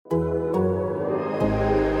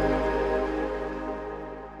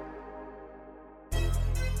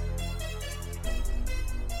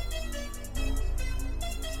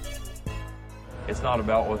not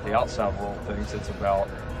about what the outside world thinks. It's about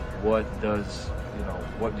what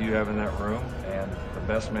do you have in that room, and the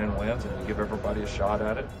best man wins, and you give everybody a shot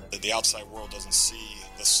at it. The outside world doesn't see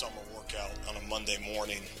the summer workout on a Monday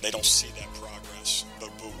morning. They don't see that progress, but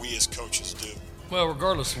we as coaches do. Well,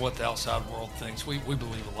 regardless of what the outside world thinks, we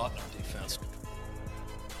believe a lot in our defense.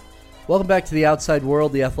 Welcome back to the Outside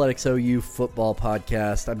World, the Athletics OU football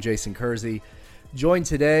podcast. I'm Jason Kersey, joined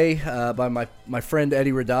today by my friend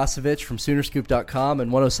Eddie Radosevich from Soonerscoop.com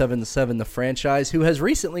and 107.7 The Franchise, who has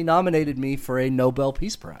recently nominated me for a Nobel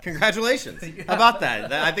Peace Prize. Congratulations. Yeah. How about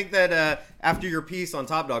that? I think that after your piece on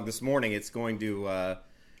Top Dog this morning, it's going to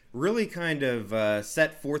really kind of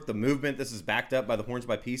set forth the movement. This is backed up by the Horns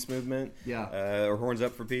by Peace movement, or Horns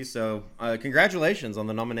Up for Peace. So congratulations on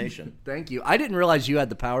the nomination. Thank you. I didn't realize you had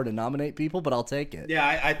the power to nominate people, but I'll take it.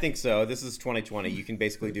 Yeah, I think so. This is 2020. You can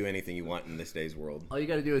basically do anything you want in this day's world. All you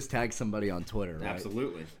got to do is tag somebody on Twitter, right?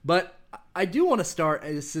 Absolutely. But I do want to start,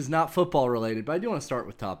 this is not football related, but I do want to start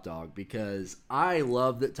with Top Dog because I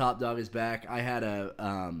love that Top Dog is back. I had a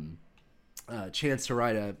chance to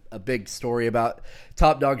write a big story about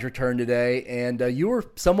Top Dog's return today, and you were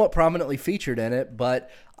somewhat prominently featured in it, but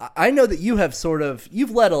I know that you have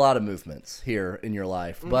you've led a lot of movements here in your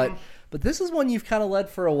life, but this is one you've kind of led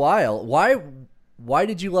for a while. Why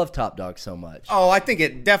did you love Top Dog so much? Oh, I think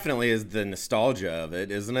it definitely is the nostalgia of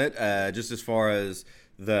it, isn't it? Just as far as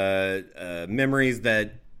the memories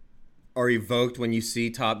that are evoked when you see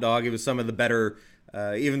Top Dog. It was some of the better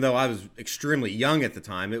even though I was extremely young at the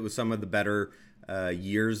time, it was some of the better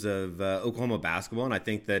years of Oklahoma basketball, and I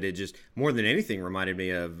think that it just more than anything reminded me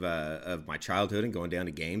of my childhood and going down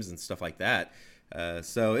to games and stuff like that.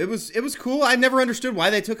 So it was cool. I never understood why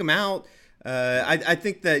they took him out. I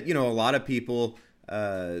think that a lot of people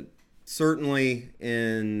certainly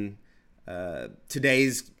in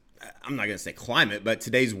today's, I'm not going to say climate, but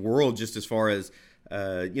today's world, just as far as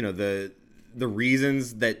the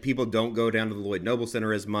reasons that people don't go down to the Lloyd Noble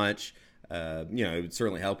Center as much, it would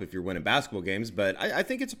certainly help if you're winning basketball games. But I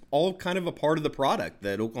think it's all kind of a part of the product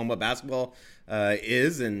that Oklahoma basketball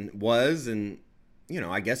is and was and,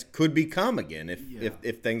 I guess could become again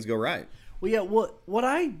if things go right. Well, yeah, what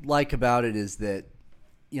I like about it is that,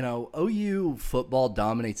 OU football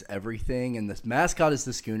dominates everything, and the mascot is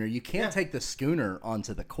the schooner. You can't take the schooner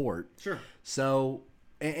onto the court. Sure. So...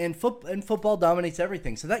 And football dominates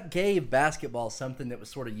everything. So that gave basketball something that was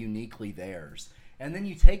sort of uniquely theirs. And then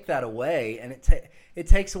you take that away, and it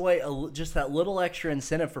takes away just that little extra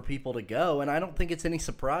incentive for people to go. And I don't think it's any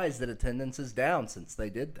surprise that attendance is down since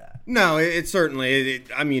they did that. No, it certainly.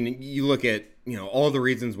 I mean, you look at all the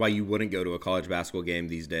reasons why you wouldn't go to a college basketball game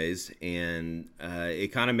these days, and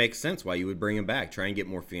it kind of makes sense why you would bring them back. Try and get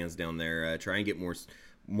more fans down there. Try and get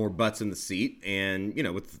more butts in the seat. And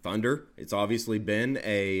with the Thunder, it's obviously been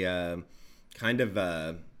a kind of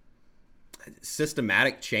a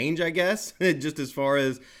systematic change, I guess, just as far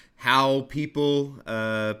as how people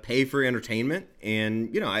pay for entertainment.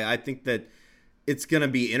 And I think that it's going to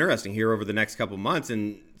be interesting here over the next couple months.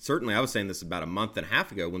 And certainly I was saying this about a month and a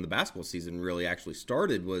half ago when the basketball season really actually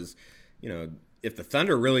started, was if the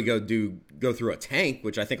Thunder really go through a tank,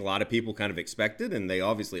 which I think a lot of people kind of expected, and they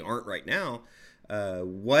obviously aren't right now,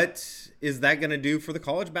 what is that going to do for the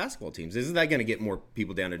college basketball teams? Isn't that going to get more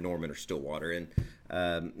people down to Norman or Stillwater? And,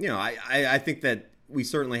 I think that we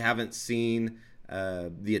certainly haven't seen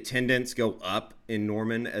the attendance go up in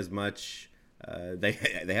Norman as much. They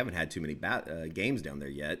haven't had too many games down there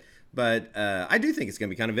yet. But I do think it's going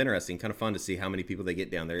to be kind of interesting, kind of fun to see how many people they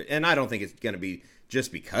get down there. And I don't think it's going to be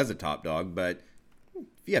just because of Top Dog, but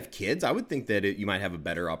if you have kids, I would think that you might have a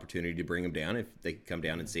better opportunity to bring them down if they could come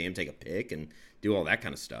down and see them, take a pic, and do all that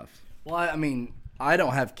kind of stuff. Well, I mean, I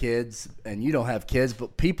don't have kids, and you don't have kids,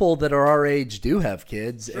 but people that are our age do have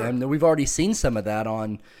kids, sure. And we've already seen some of that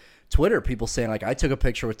on Twitter. People saying, like, I took a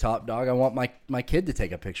picture with Top Dog. I want my kid to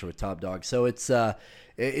take a picture with Top Dog. So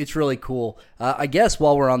it's really cool. I guess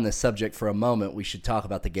while we're on this subject for a moment, we should talk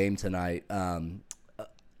about the game tonight.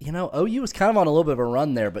 OU was kind of on a little bit of a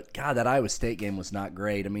run there, but, God, that Iowa State game was not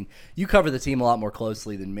great. I mean, you cover the team a lot more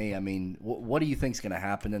closely than me. I mean, what do you think is going to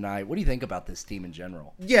happen tonight? What do you think about this team in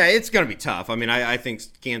general? Yeah, it's going to be tough. I mean, I think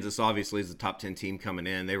Kansas obviously is the top 10 team coming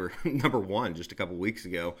in. They were number one just a couple weeks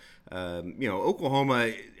ago.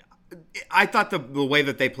 Oklahoma, I thought the way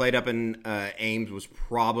that they played up in Ames was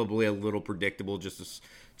probably a little predictable just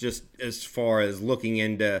as far as looking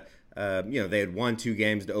into, they had won 2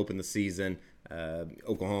 games to open the season.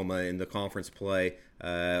 Oklahoma in the conference play.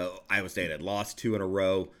 Iowa State had lost 2 in a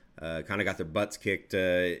row. Kind of got their butts kicked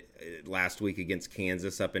last week against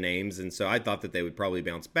Kansas up in Ames, and so I thought that they would probably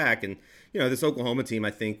bounce back. And this Oklahoma team,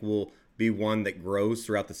 I think, will be one that grows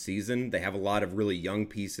throughout the season. They have a lot of really young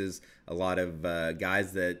pieces, a lot of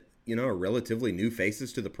guys that, are relatively new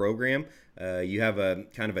faces to the program. You have a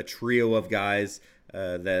kind of a trio of guys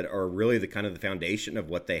that are really the kind of the foundation of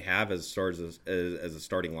what they have as far as a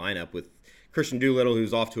starting lineup, with Christian Doolittle,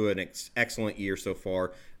 who's off to an excellent year so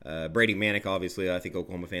far. Brady Manick, obviously, I think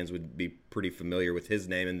Oklahoma fans would be pretty familiar with his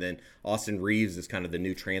name. And then Austin Reeves is kind of the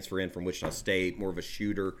new transfer in from Wichita State, more of a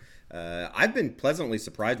shooter. I've been pleasantly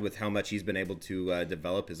surprised with how much he's been able to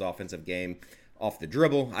develop his offensive game off the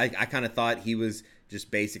dribble. I kind of thought he was just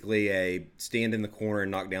basically a stand in the corner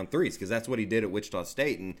and knock down threes, because that's what he did at Wichita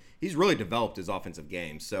State, and he's really developed his offensive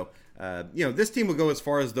game. So, this team will go as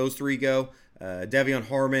far as those three go. Devion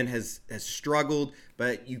Harmon has struggled,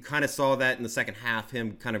 but you kind of saw that in the second half,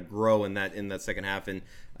 him kind of grow in that second half, and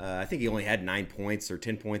I think he only had 9 points or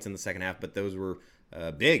 10 points in the second half, but those were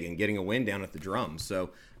big and getting a win down at the Drum.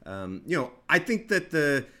 So, I think that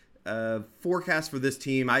the forecast for this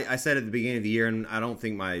team, I said at the beginning of the year, and I don't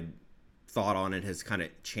think my thought on it has kind of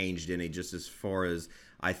changed any, just as far as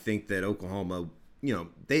I think that Oklahoma,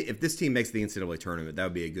 if this team makes the NCAA tournament, that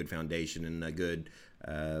would be a good foundation and a good,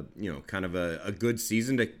 kind of a good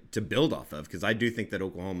season to build off of, because I do think that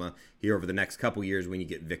Oklahoma here over the next couple years, when you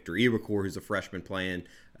get Victor Iwuakor, who's a freshman playing,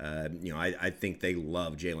 I think they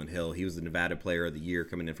love Jalen Hill. He was the Nevada Player of the Year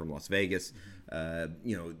coming in from Las Vegas.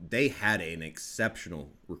 They had an exceptional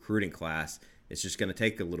recruiting class. It's just going to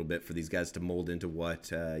take a little bit for these guys to mold into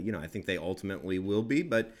what, I think they ultimately will be.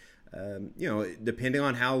 But, depending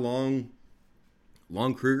on how long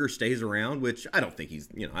Kruger stays around, which I don't think he's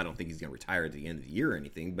going to retire at the end of the year or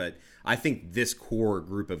anything. But I think this core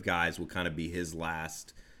group of guys will kind of be his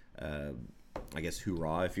last,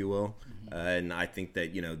 hoorah, if you will. And I think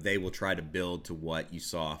that, they will try to build to what you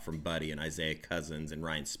saw from Buddy and Isaiah Cousins and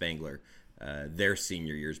Ryan Spangler, their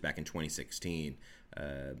senior years back in 2016.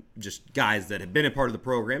 Just guys that have been a part of the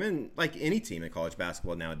program, and like any team in college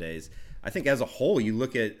basketball nowadays, I think as a whole, you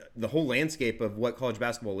look at the whole landscape of what college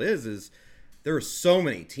basketball is there are so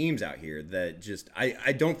many teams out here that just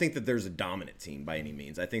I don't think that there's a dominant team by any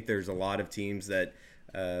means. I think there's a lot of teams that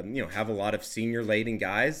have a lot of senior laden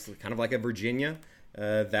guys, kind of like a Virginia,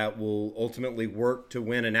 that will ultimately work to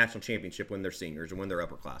win a national championship when they're seniors or when they're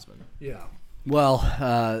upperclassmen. Yeah. Well,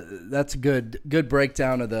 that's a good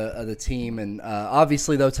breakdown of the team, and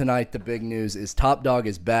obviously though tonight the big news is Top Dog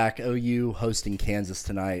is back. OU hosting Kansas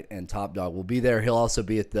tonight, and Top Dog will be there. He'll also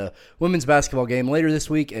be at the women's basketball game later this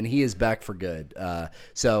week, and he is back for good.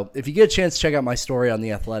 So if you get a chance to check out my story on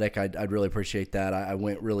The Athletic, I'd really appreciate that. I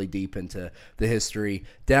went really deep into the history,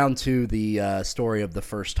 down to the story of the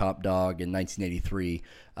first Top Dog in 1983.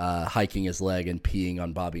 Hiking his leg and peeing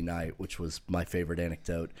on Bobby Knight, which was my favorite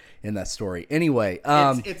anecdote in that story. Anyway,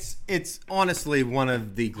 it's honestly one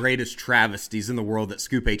of the greatest travesties in the world that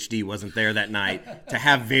Scoop HD wasn't there that night to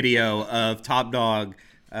have video of Top Dog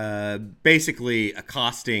basically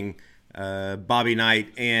accosting Bobby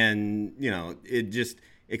Knight, and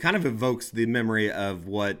it kind of evokes the memory of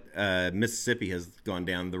what Mississippi has gone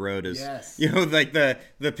down the road as, yes. Like the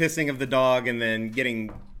pissing of the dog and then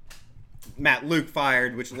getting Matt Luke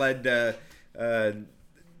fired, which led to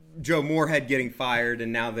Joe Moorhead getting fired,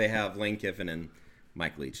 and now they have Lane Kiffin and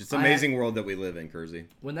Mike Leach. It's an amazing world that we live in, Kersey.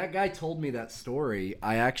 When that guy told me that story,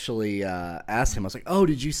 I actually asked him, I was like, oh,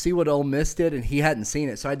 did you see what Ole Miss did? And he hadn't seen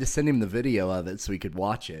it, so I had to send him the video of it so he could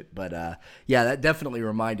watch it. But, that definitely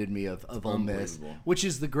reminded me of Ole Miss, which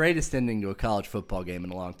is the greatest ending to a college football game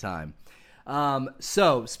in a long time.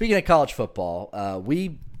 So, speaking of college football,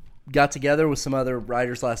 we got together with some other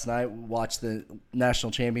writers last night, watched the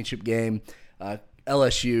national championship game.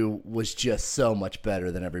 LSU was just so much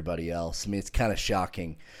better than everybody else. I mean, it's kind of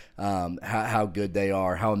shocking how good they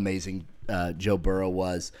are, how amazing Joe Burrow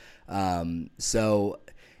was. You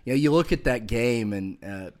look at that game,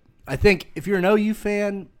 and I think if you're an OU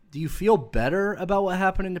fan, do you feel better about what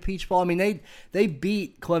happened in the Peach Bowl? I mean, they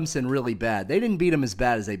beat Clemson really bad. They didn't beat them as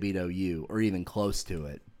bad as they beat OU, or even close to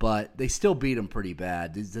it, but they still beat them pretty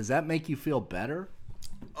bad. Does that make you feel better?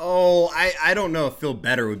 Oh, I don't know if feel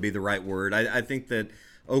better would be the right word. I think that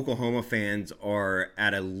Oklahoma fans are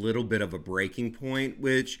at a little bit of a breaking point,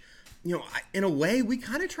 which, in a way, we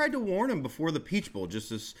kind of tried to warn them before the Peach Bowl,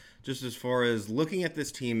 just as far as looking at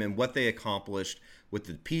this team and what they accomplished with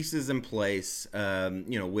the pieces in place,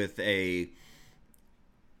 with a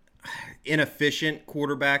inefficient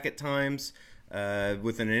quarterback at times,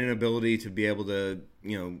 with an inability to be able to,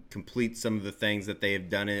 complete some of the things that they have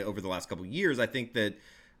done over the last couple of years. I think that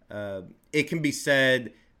it can be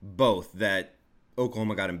said both that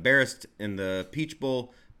Oklahoma got embarrassed in the Peach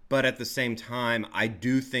Bowl, but at the same time, I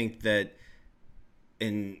do think that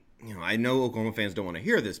I know Oklahoma fans don't want to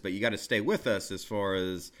hear this, but you got to stay with us as far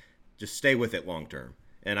as just stay with it long term.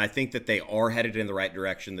 And I think that they are headed in the right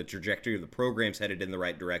direction. The trajectory of the program's headed in the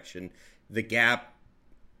right direction. The gap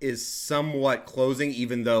is somewhat closing,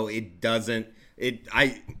 even though it doesn't.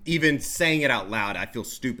 Even saying it out loud, I feel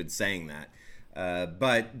stupid saying that.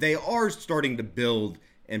 But they are starting to build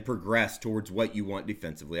and progress towards what you want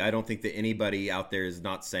defensively. I don't think that anybody out there is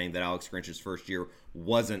not saying that Alex Grinch's first year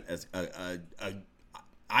wasn't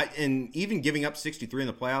and even giving up 63 in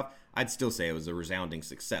the playoff, I'd still say it was a resounding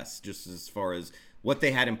success. Just as far as what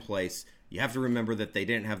they had in place, you have to remember that they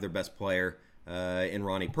didn't have their best player in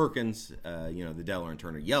Ronnie Perkins. The Dell and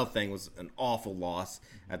Turner Yell thing was an awful loss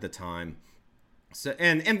at the time. So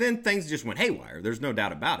and then things just went haywire. There's no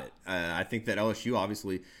doubt about it. I think that LSU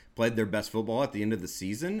obviously played their best football at the end of the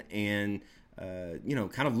season, and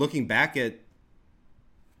kind of looking back at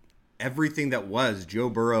everything that was Joe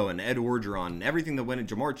Burrow and Ed Orgeron and everything that went in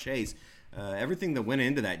Jamar Chase. Everything that went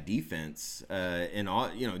into that defense and all,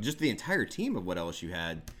 just the entire team of what LSU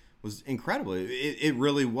had was incredible. It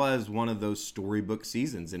really was one of those storybook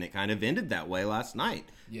seasons, and it kind of ended that way last night.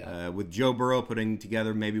 Yeah. With Joe Burrow putting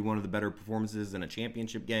together maybe one of the better performances in a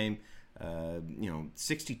championship game.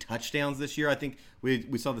 60 touchdowns this year. I think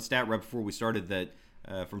we saw the stat right before we started that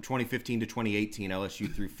from 2015 to 2018,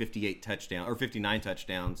 LSU threw 59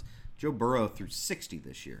 touchdowns. Joe Burrow threw 60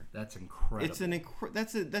 this year. That's incredible.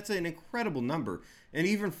 That's an incredible number. And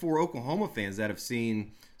even for Oklahoma fans that have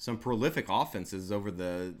seen some prolific offenses over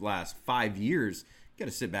the last 5 years, you got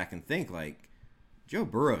to sit back and think, like, Joe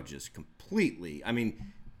Burrow just completely. I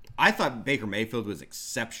mean, I thought Baker Mayfield was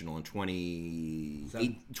exceptional in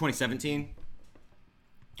 2017.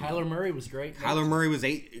 Kyler Murray was great. Kyler Murray was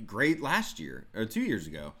great last year or 2 years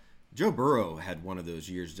ago. Joe Burrow had one of those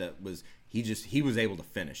years that was he was able to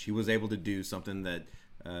finish. He was able to do something that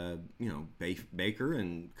Baker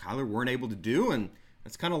and Kyler weren't able to do, and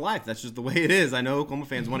that's kind of life. That's just the way it is. I know Oklahoma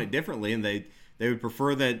fans want it differently, and they would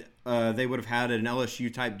prefer that they would have had an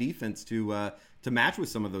LSU type defense to match with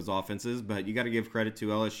some of those offenses. But you got to give credit to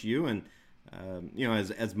LSU, and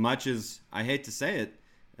as much as I hate to say it,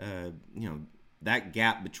 that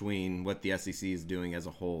gap between what the SEC is doing as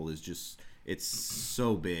a whole is just it's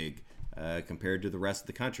so big compared to the rest of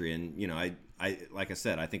the country. And I like I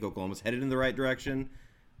said, I think Oklahoma's headed in the right direction,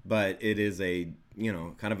 but it is a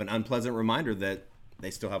kind of an unpleasant reminder that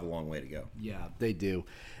they still have a long way to go. Yeah, they do.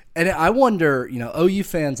 And I wonder, OU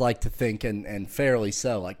fans like to think, and fairly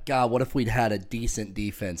so, like, God, what if we'd had a decent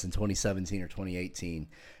defense in 2017 or 2018?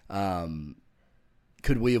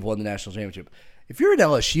 Could we have won the national championship? If you're an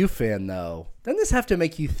LSU fan, though, doesn't this have to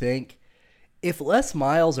make you think, if Les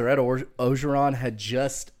Miles or Ed Orgeron had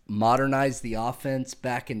just modernized the offense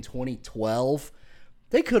back in 2012,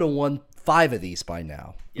 they could have won 5 of these by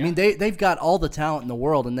now. Yeah. I mean, they've got all the talent in the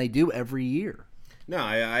world, and they do every year. No,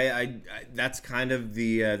 I that's kind of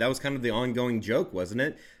that was kind of the ongoing joke, wasn't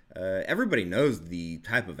it? Everybody knows the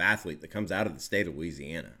type of athlete that comes out of the state of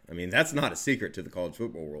Louisiana. I mean, that's not a secret to the college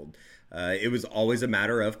football world. It was always a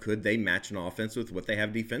matter of could they match an offense with what they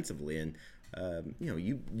have defensively, and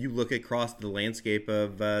you look across the landscape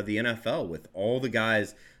of the NFL with all the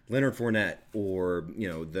guys, Leonard Fournette, or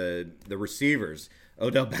the receivers,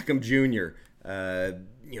 Odell Beckham Jr.,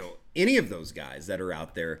 any of those guys that are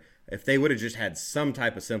out there. If they would have just had some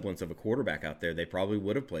type of semblance of a quarterback out there, they probably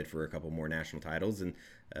would have played for a couple more national titles, and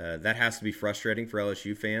that has to be frustrating for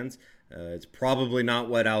LSU fans. It's probably not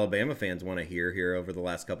what Alabama fans want to hear here over the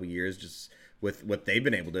last couple of years, just with what they've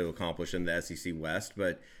been able to accomplish in the SEC West.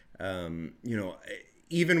 But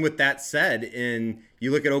even with that said, and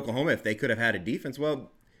you look at Oklahoma, if they could have had a defense,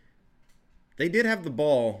 well, they did have the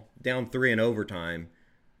ball down 3 in overtime.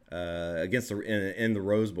 Against in the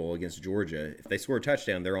Rose Bowl against Georgia. If they score a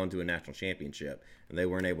touchdown, they're on to a national championship, and they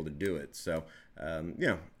weren't able to do it. So,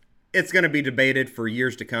 it's going to be debated for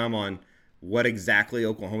years to come on what exactly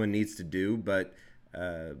Oklahoma needs to do. But,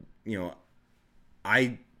 in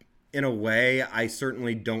a way, I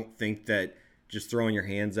certainly don't think that just throwing your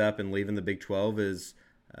hands up and leaving the Big 12 is,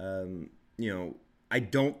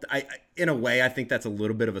 in a way, I think that's a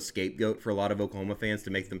little bit of a scapegoat for a lot of Oklahoma fans to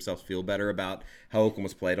make themselves feel better about how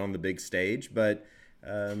Oklahoma's played on the big stage. But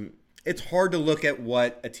it's hard to look at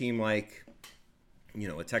what a team like,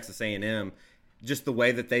 a Texas A&M, just the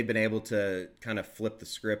way that they've been able to kind of flip the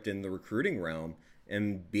script in the recruiting realm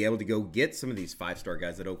and be able to go get some of these 5-star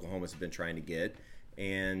guys that Oklahoma's been trying to get.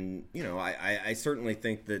 And, I certainly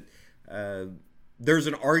think that there's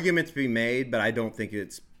an argument to be made, but I don't think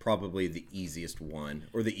it's probably the easiest one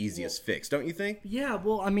or the easiest fix, don't you think? Yeah,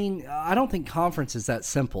 well, I mean, I don't think conference is that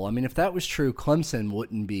simple. I mean, if that was true, Clemson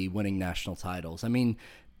wouldn't be winning national titles. I mean,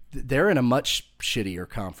 they're in a much shittier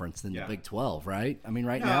conference than Yeah. the Big 12, right? I mean,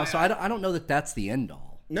 now. So I don't know that that's the end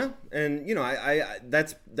all. No, and I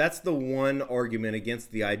that's the one argument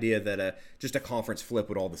against the idea that just a conference flip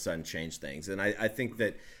would all of a sudden change things, and I think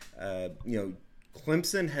that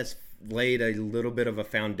Clemson has laid a little bit of a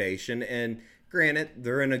foundation, and granted,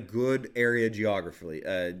 they're in a good area geographically,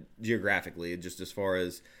 just as far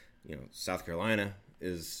as South Carolina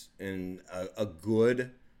is in a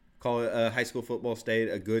good high school football state,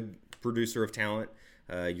 a good producer of talent.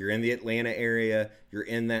 You're in the Atlanta area. You're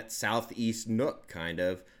in that southeast nook, kind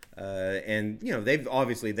of, and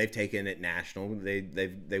they've taken it national.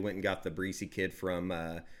 They went and got the Breesy kid from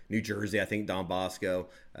New Jersey, I think Don Bosco.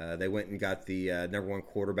 They went and got the number one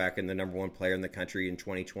quarterback and the number one player in the country in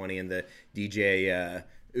 2020, and the DJ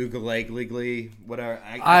Ugalagligli, whatever.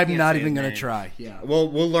 I'm not even going to try. Yeah. We'll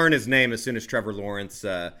learn his name as soon as Trevor Lawrence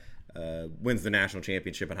wins the national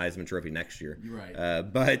championship and Heisman Trophy next year. Right.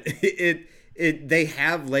 But they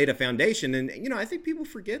have laid a foundation, and I think people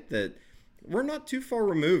forget that we're not too far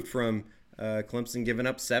removed from Clemson giving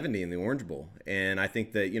up 70 in the Orange Bowl, and I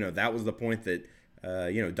think that that was the point that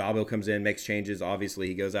Dabo comes in, makes changes. Obviously,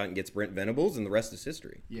 he goes out and gets Brent Venables, and the rest is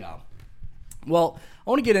history. Yeah. Well, I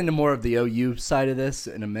want to get into more of the OU side of this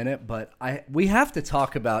in a minute, but we have to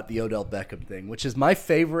talk about the Odell Beckham thing, which is my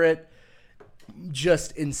favorite,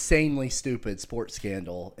 just insanely stupid sports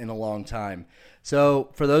scandal in a long time. So,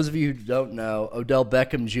 for those of you who don't know, Odell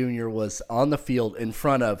Beckham Jr. was on the field in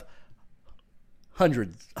front of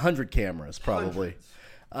 100 cameras, probably.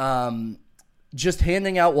 Just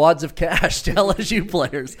handing out wads of cash to LSU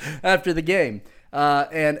players after the game.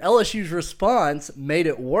 And LSU's response made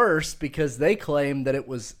it worse because they claimed that it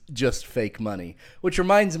was just fake money, which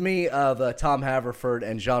reminds me of Tom Haverford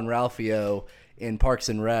and Jean Ralphio in Parks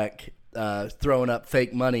and Rec throwing up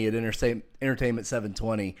fake money at Entertainment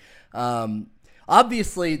 720.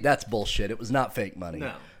 Obviously, that's bullshit. It was not fake money.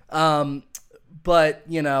 No. But,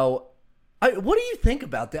 what do you think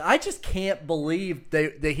about that? I just can't believe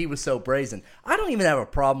that he was so brazen. I don't even have a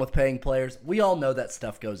problem with paying players. We all know that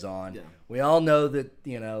stuff goes on. Yeah. We all know that,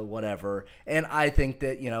 whatever. And I think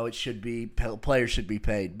that, it should be, players should be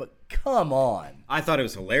paid. But come on. I thought it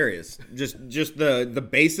was hilarious. Just the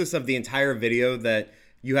basis of the entire video, that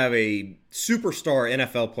you have a superstar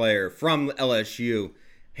NFL player from LSU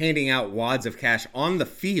handing out wads of cash on the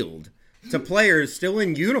field to players still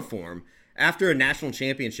in uniform after a national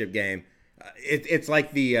championship game. It's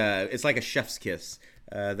like a chef's kiss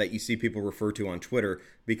that you see people refer to on Twitter,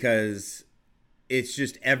 because it's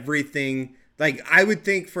just everything. Like, I would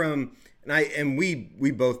think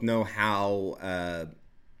we both know how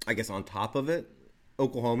I guess on top of it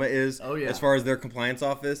Oklahoma is. Oh, yeah. As far as their compliance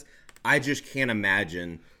office. I just can't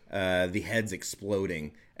imagine the heads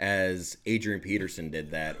exploding as Adrian Peterson did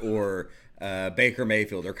that, or Baker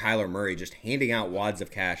Mayfield or Kyler Murray just handing out wads of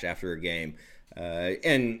cash after a game.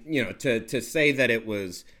 And to say that it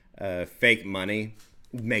was fake money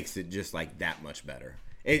makes it just like that much better.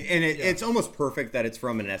 It's almost perfect that it's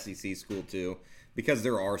from an SEC school too, because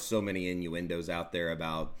there are so many innuendos out there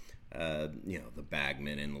about the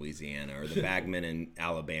bagmen in Louisiana or the bagmen in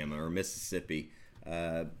Alabama or Mississippi.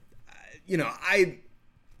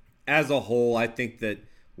 As a whole, I think that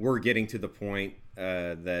we're getting to the point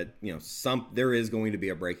that there is going to be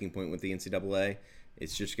a breaking point with the NCAA.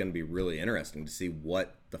 It's just going to be really interesting to see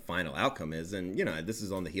what the final outcome is, and this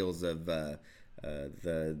is on the heels of the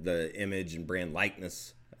image and brand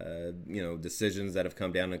likeness decisions that have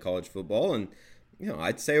come down in college football, and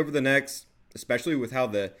I'd say over the next, especially with how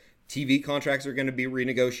the TV contracts are going to be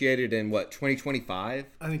renegotiated in 2025.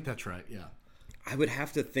 I think that's right. Yeah. I would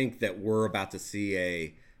have to think that we're about to see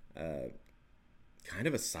a kind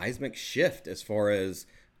of a seismic shift as far as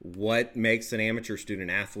what makes an amateur student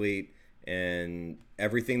athlete and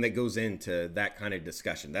everything that goes into that kind of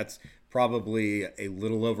discussion. That's probably a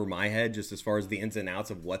little over my head, just as far as the ins and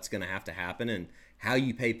outs of what's going to have to happen and how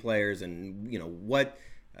you pay players, and what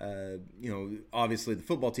obviously the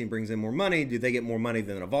football team brings in more money. Do they get more money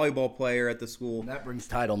than a volleyball player at the school? That brings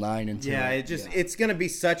Title IX into it. It's going to be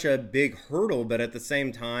such a big hurdle, but at the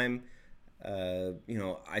same time,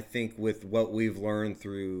 I think with what we've learned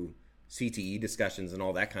through CTE discussions and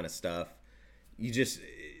all that kind of stuff,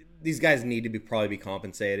 these guys need to probably be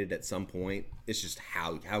compensated at some point. It's just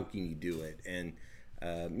how can you do it? And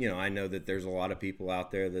I know that there's a lot of people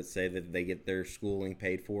out there that say that they get their schooling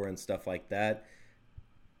paid for and stuff like that.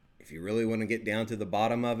 If you really want to get down to the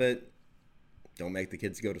bottom of it, don't make the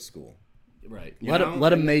kids go to school. Right. Let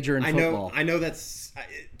them major in football. I know that's,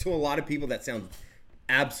 to a lot of people, that sounds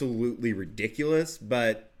absolutely ridiculous,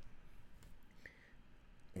 but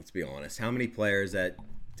let's be honest. How many players at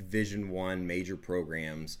Division I major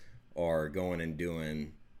programs are going and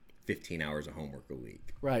doing 15 hours of homework a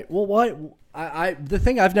week. Right. Well, the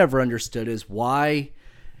thing I've never understood is why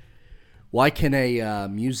can a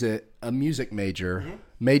music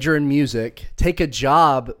major in music take a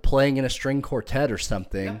job playing in a string quartet or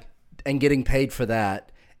something and getting paid for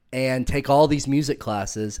that, and take all these music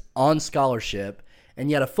classes on scholarship, and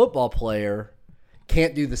yet a football player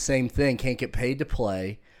can't do the same thing, can't get paid to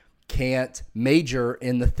play, can't major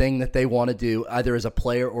in the thing that they want to do, either as a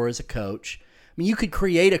player or as a coach. I mean, you could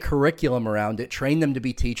create a curriculum around it, train them to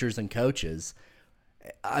be teachers and coaches.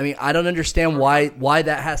 I mean, I don't understand why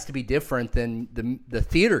that has to be different than the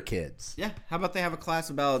theater kids. Yeah, how about they have a class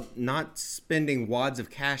about not spending wads of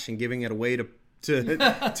cash and giving it away to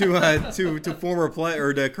former play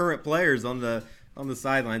or to current players on the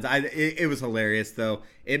sidelines. It was hilarious though.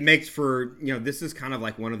 It makes for, this is kind of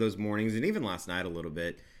like one of those mornings, and even last night a little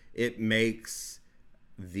bit. It makes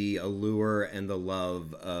the allure and the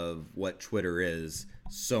love of what Twitter is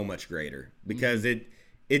so much greater, because it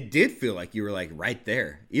did feel like you were like right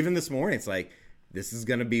there. Even this morning, it's like, this is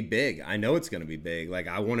going to be big. I know it's going to be big. Like,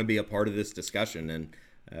 I want to be a part of this discussion, and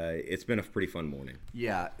it's been a pretty fun morning.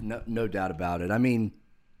 Yeah, no doubt about it. I mean,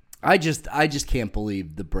 I just can't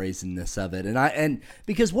believe the brazenness of it, and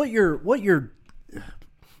because if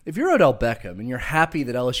you're Odell Beckham and you're happy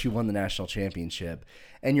that LSU won the national championship,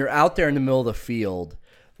 and you're out there in the middle of the field,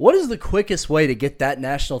 what is the quickest way to get that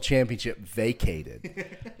national championship vacated?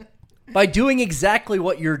 By doing exactly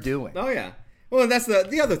what you're doing. Oh, yeah. Well, that's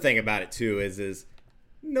the other thing about it, too, is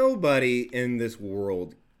nobody in this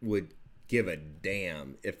world would give a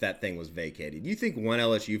damn if that thing was vacated. You think one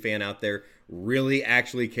LSU fan out there really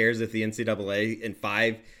actually cares if the NCAA in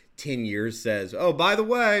 5-10 years says, oh, by the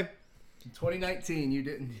way, in 2019, you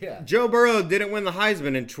didn't, Joe Burrow didn't win the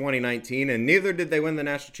Heisman in 2019, and neither did they win the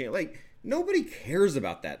national championship. Like, nobody cares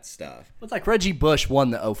about that stuff. It's like Reggie Bush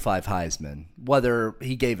won the 2005 Heisman, whether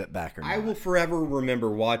he gave it back or not. I will forever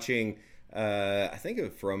remember watching, I think it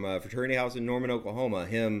was from a fraternity house in Norman, Oklahoma,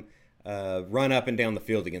 him run up and down the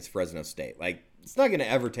field against Fresno State. Like, it's not going to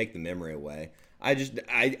ever take the memory away.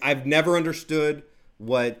 I've never understood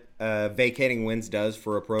what vacating wins does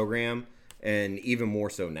for a program, and even more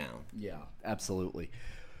so now. Yeah, absolutely.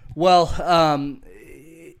 Well,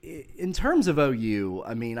 in terms of OU,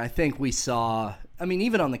 I mean, I think we saw,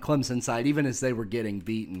 even on the Clemson side, even as they were getting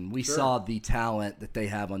beaten, we saw the talent that they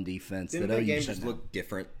have on defense. Didn't that game just look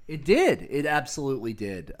different? It did. It absolutely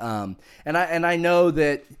did. And I know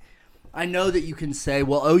that you can say,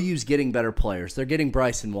 well, OU's getting better players. They're getting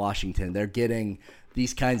Bryson Washington. They're getting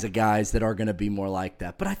these kinds of guys that are going to be more like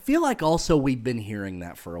that. But I feel like also we've been hearing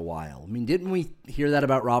that for a while. I mean, didn't we hear that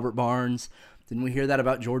about Robert Barnes? Didn't we hear that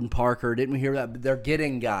about Jordan Parker? Didn't we hear that? They're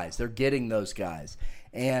getting guys. They're getting those guys.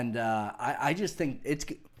 And I just think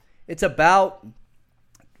it's about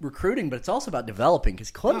recruiting, but it's also about developing,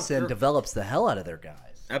 because Clemson develops the hell out of their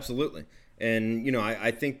guys. Absolutely. And,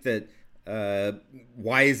 I think that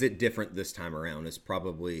why is it different this time around is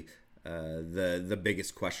probably the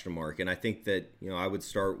biggest question mark. And I think that, I would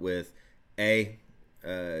start with development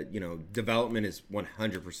is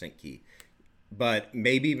 100% key. But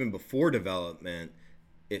maybe even before development,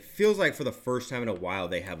 it feels like for the first time in a while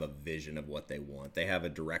they have a vision of what they want. They have a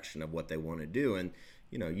direction of what they want to do. And,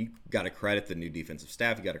 you got to credit the new defensive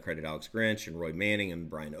staff. You got to credit Alex Grinch and Roy Manning and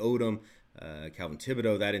Brian Odom, Calvin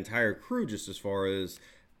Thibodeau, that entire crew, just as far as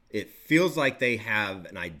it feels like they have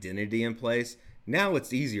an identity in place. Now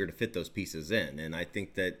it's easier to fit those pieces in. And I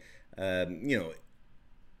think that,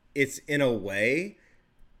 it's in a way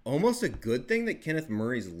almost a good thing that Kenneth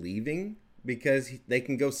Murray's leaving, because they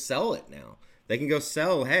can go sell it now. They can go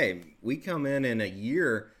sell, hey, we come in a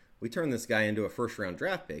year, we turn this guy into a first-round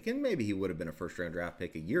draft pick. And maybe he would have been a first-round draft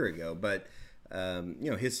pick a year ago. But,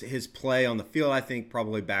 his play on the field, I think,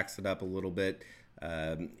 probably backs it up a little bit.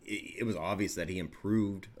 It was obvious that he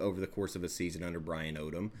improved over the course of a season under Brian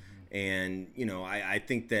Odom. And, I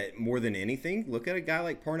think that more than anything, look at a guy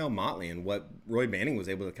like Parnell Motley and what Roy Manning was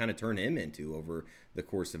able to kind of turn him into over the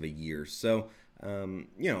course of a year. So,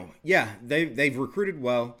 they've recruited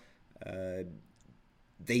well.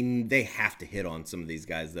 They have to hit on some of these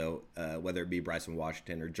guys, though, whether it be Bryson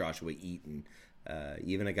Washington or Joshua Eaton,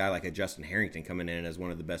 even a guy like a Justin Harrington coming in as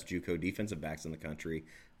one of the best JUCO defensive backs in the country.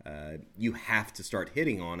 You have to start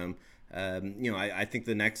hitting on them. I think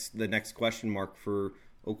the next question mark for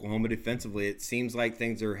Oklahoma defensively, it seems like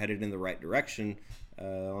things are headed in the right direction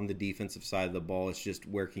on the defensive side of the ball. It's just,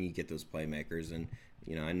 where can you get those playmakers? And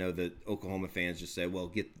I know that Oklahoma fans just say,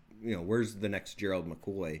 well, where's the next Gerald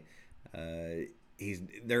McCoy?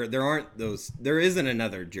 There aren't those. There isn't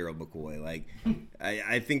another Gerald McCoy. Like,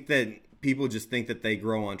 I think that people just think that they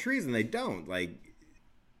grow on trees, and they don't. Like,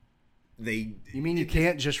 they. You mean you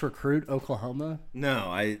can't just recruit Oklahoma?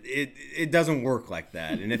 No, it doesn't work like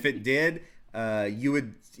that. And if it did, you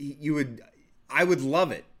would. I would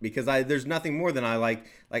love it because there's nothing more than I like.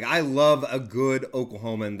 Like I love a good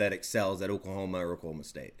Oklahoman that excels at Oklahoma or Oklahoma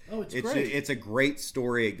State. Oh, it's great. It's a great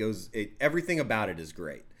story. Everything about it is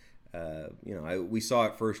great. We saw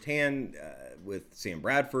it firsthand with Sam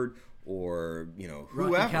Bradford or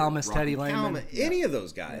whoever, Rocky Kalmus, Teddy Lehman, any of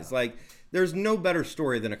those guys. Yeah. Like there's no better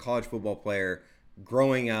story than a college football player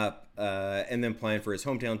growing up and then playing for his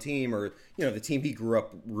hometown team or the team he grew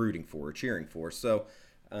up rooting for or cheering for. So.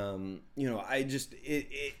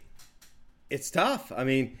 It's tough. I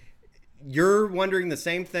mean, you're wondering the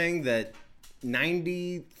same thing that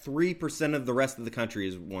 93% of the rest of the country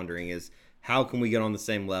is wondering is how can we get on the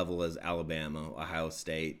same level as Alabama, Ohio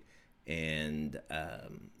State, and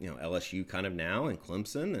LSU kind of now and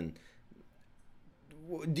Clemson. And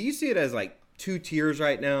do you see it as like two tiers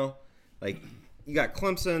right now? Like you got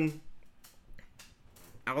Clemson,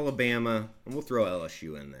 Alabama, and we'll throw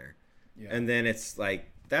LSU in there. Yeah. And then it's like,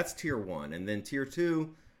 that's tier one. And then tier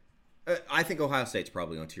two, I think Ohio State's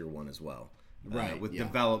probably on tier one as well. Right. With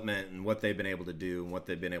development and what they've been able to do and what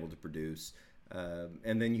they've been able to produce.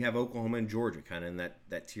 And then you have Oklahoma and Georgia kind of in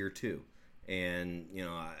that tier two. And,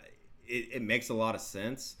 it makes a lot of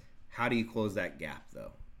sense. How do you close that gap,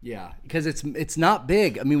 though? Yeah, because it's not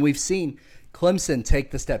big. I mean, we've seen Clemson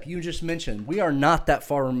take the step. You just mentioned we are not that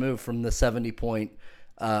far removed from the 70-point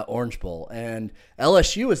Orange Bowl, and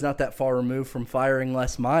LSU is not that far removed from firing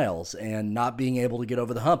Les Miles and not being able to get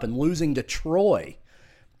over the hump and losing to Troy.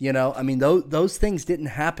 I mean, those things didn't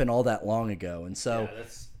happen all that long ago, and so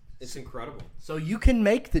it's incredible. So you can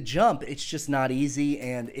make the jump. It's just not easy,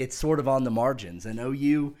 and it's sort of on the margins. And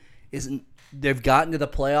OU isn't. They've gotten to the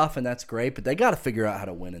playoff, and that's great, but they got to figure out how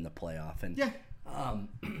to win in the playoff. And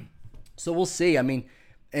so we'll see. I mean,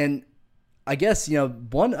 and I guess,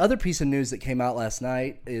 one other piece of news that came out last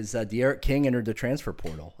night is D'Eriq King entered the transfer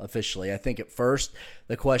portal officially. I think at first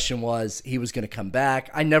the question was he was going to come back.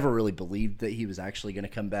 I never really believed that he was actually going to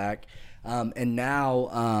come back. And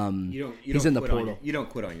now he's in the portal. You don't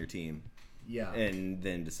quit on your team. Yeah. And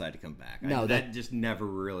then decide to come back. No, that just never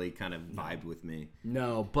really kind of vibed with me.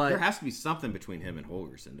 No, but there has to be something between him and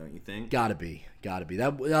Holgorsen, don't you think? Gotta be.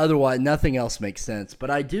 That otherwise nothing else makes sense. But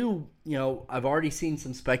I do, I've already seen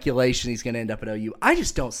some speculation he's going to end up at OU. I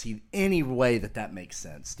just don't see any way that makes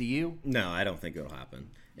sense. Do you? No, I don't think it'll happen.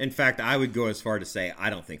 In fact, I would go as far to say I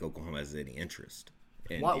don't think Oklahoma has any interest.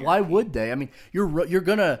 Why would they? I mean, you're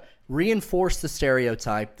going to reinforce the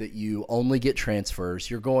stereotype that you only get transfers.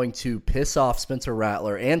 You're going to piss off Spencer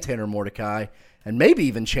Rattler and Tanner Mordecai and maybe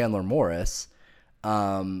even Chandler Morris.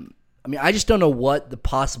 I mean, I just don't know what the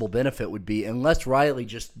possible benefit would be unless Riley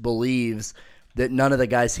just believes that none of the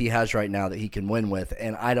guys he has right now that he can win with,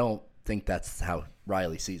 and I don't think that's how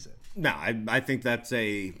Riley sees it. No, I think that's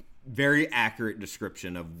a very accurate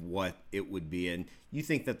description of what it would be. And you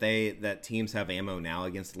think that teams have ammo now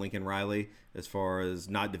against Lincoln Riley as far as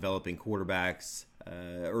not developing quarterbacks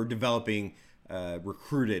or developing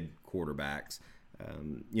recruited quarterbacks.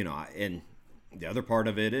 And the other part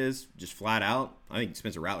of it is just flat out, I think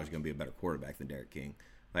Spencer Rattler is going to be a better quarterback than D'Eriq King.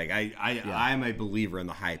 Like I'm a believer in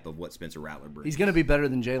the hype of what Spencer Rattler brings. He's going to be better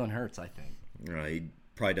than Jalen Hurts, I think. He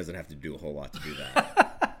probably doesn't have to do a whole lot to do that.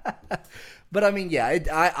 But I mean, yeah,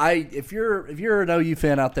 if you're an OU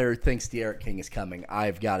fan out there who thinks D'Eriq King is coming,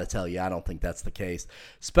 I've got to tell you, I don't think that's the case.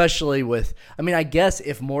 Especially with, I mean, I guess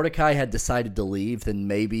if Mordecai had decided to leave, then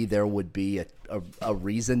maybe there would be a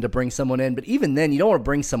reason to bring someone in. But even then, you don't want to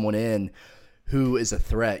bring someone in who is a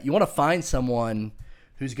threat. You want to find someone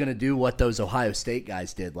who's going to do what those Ohio State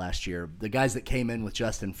guys did last year. The guys that came in with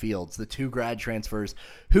Justin Fields, the 2 grad transfers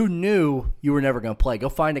who knew you were never going to play. Go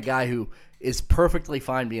find a guy who is perfectly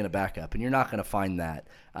fine being a backup, and you're not going to find that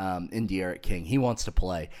in D'Eriq King. He wants to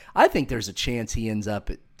play. I think there's a chance he ends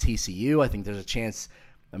up at TCU. I think there's a chance.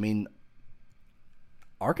 I mean,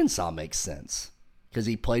 Arkansas makes sense because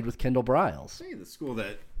he played with Kendall Briles. See, the school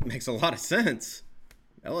that makes a lot of sense,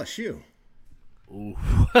 LSU. Ooh.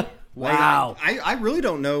 Wow. I really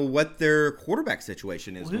don't know what their quarterback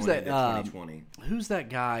situation is going into 2020. Who's that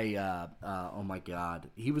guy? Oh, my God.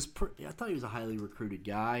 He was. I thought he was a highly recruited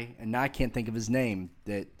guy, and now I can't think of his name.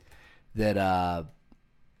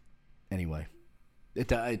 Anyway, it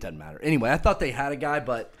doesn't matter. Anyway, I thought they had a guy,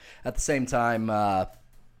 but at the same time. I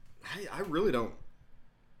really don't.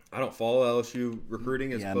 I don't follow LSU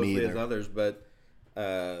recruiting as closely as others, but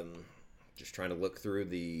just trying to look through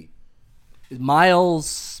the.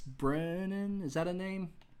 Miles Brennan, is that a name?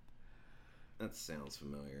 That sounds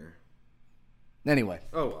familiar. Anyway.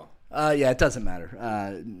 Oh, well. Yeah, it doesn't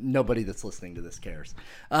matter. Nobody that's listening to this cares.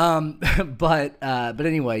 But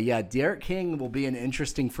anyway, yeah, D'Eriq King will be an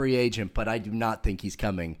interesting free agent, but I do not think he's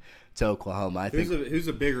coming to Oklahoma. Who's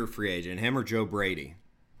a bigger free agent, him or Joe Brady?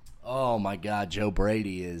 Oh my God, Joe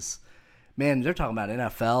Brady is. Man, they're talking about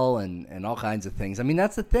NFL and all kinds of things. I mean,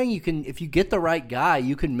 that's the thing. You can, if you get the right guy,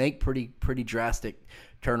 you can make pretty drastic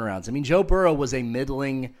turnarounds. I mean, Joe Burrow was a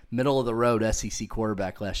middle of the road SEC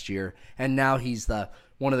quarterback last year, and now he's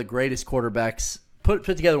one of the greatest quarterbacks, put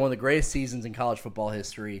together one of the greatest seasons in college football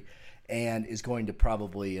history, and is going to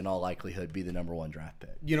probably, in all likelihood, be the number 1 draft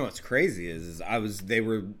pick. You know what's crazy is I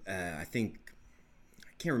think,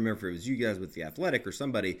 I can't remember if it was you guys with The Athletic or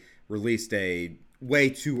somebody released a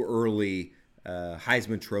way too early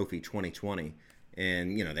Heisman Trophy 2020.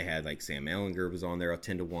 And, you know, they had like Sam Ehlinger was on there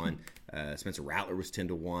 10-1. Spencer Rattler was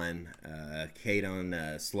 10-1. Kaden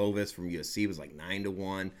Slovis from USC was like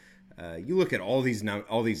 9-1. You look at all these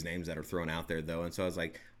names that are thrown out there, though, and so I was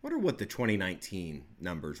like, I wonder what the 2019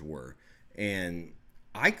 numbers were. And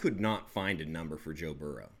I could not find a number for Joe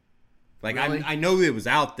Burrow. Like, really? I know it was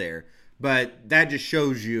out there, but that just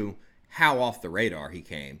shows you how off the radar he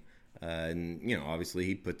came. And, you know, obviously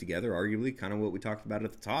he put together arguably kind of what we talked about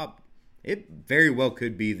at the top. It very well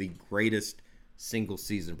could be the greatest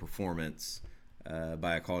single-season performance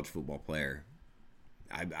by a college football player.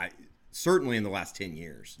 I certainly in the last 10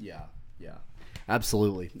 years. Yeah,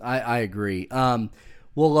 absolutely. I agree.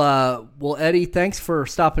 Well, Eddie, thanks for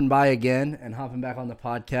stopping by again and hopping back on the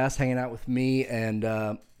podcast, hanging out with me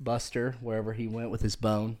and Buster, wherever he went with his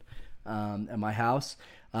bone, at my house.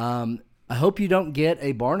 I hope you don't get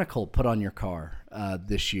a barnacle put on your car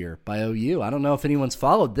this year by OU. I don't know if anyone's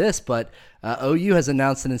followed this, but OU has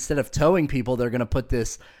announced that instead of towing people, they're going to put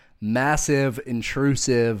this massive,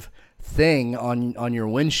 intrusive thing on your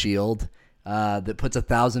windshield that puts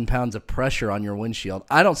 1,000 pounds of pressure on your windshield.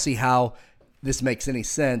 I don't see how this makes any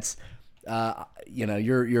sense. You know,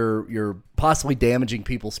 you're possibly damaging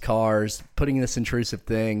people's cars, putting this intrusive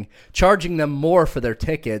thing, charging them more for their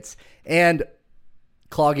tickets, and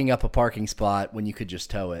clogging up a parking spot when you could just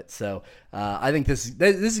tow it. So I think this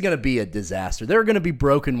is going to be a disaster. There are going to be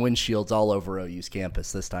broken windshields all over OU's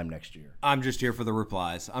campus this time next year. I'm just here for the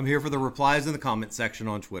replies. I'm here for the replies in the comment section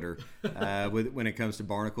on Twitter when it comes to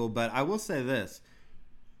Barnacle. But I will say this.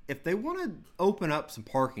 If they want to open up some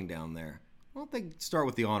parking down there, why don't they start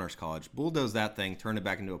with the Honors College? Bulldoze that thing, turn it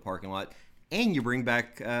back into a parking lot, and you bring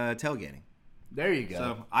back tailgating. There you go.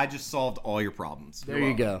 So I just solved all your problems. There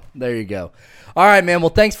you go. All right, man. Well,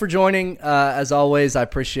 thanks for joining. As always, I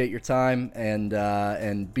appreciate your time.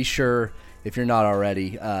 And be sure, if you're not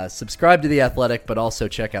already, subscribe to The Athletic, but also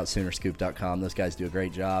check out Soonerscoop.com. Those guys do a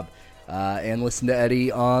great job. And listen to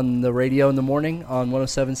Eddie on the radio in the morning on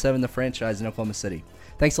 107.7 The Franchise in Oklahoma City.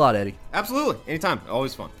 Thanks a lot, Eddie. Absolutely. Anytime.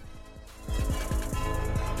 Always fun.